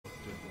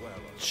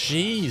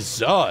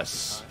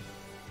Jesus.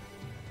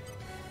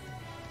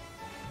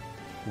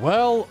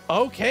 Well,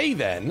 okay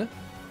then.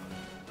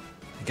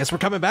 I guess we're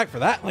coming back for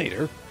that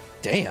later.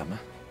 Damn.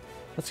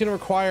 That's going to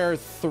require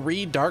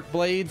 3 dark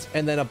blades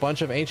and then a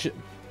bunch of ancient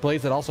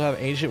blades that also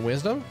have ancient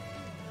wisdom.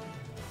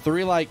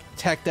 3 like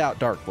teched out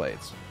dark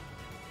blades.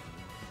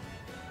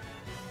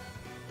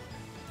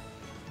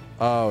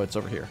 Oh, it's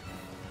over here.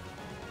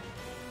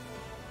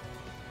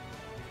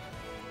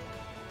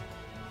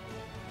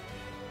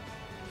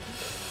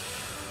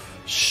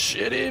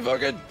 Shitty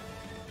fucking...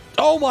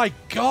 Oh my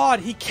god,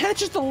 he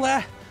catches the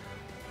last...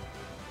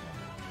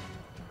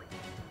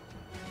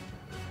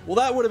 Well,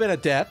 that would have been a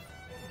death.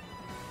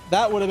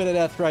 That would have been a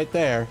death right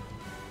there.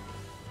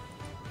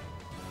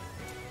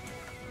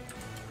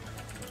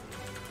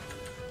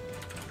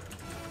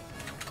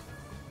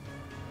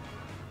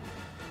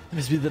 It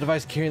must be the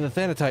device carrying the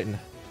Thanatitan.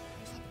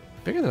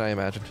 Bigger than I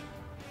imagined.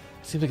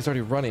 Seems like it's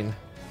already running.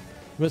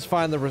 We must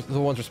find the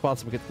ones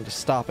responsible and get them to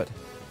stop it.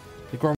 The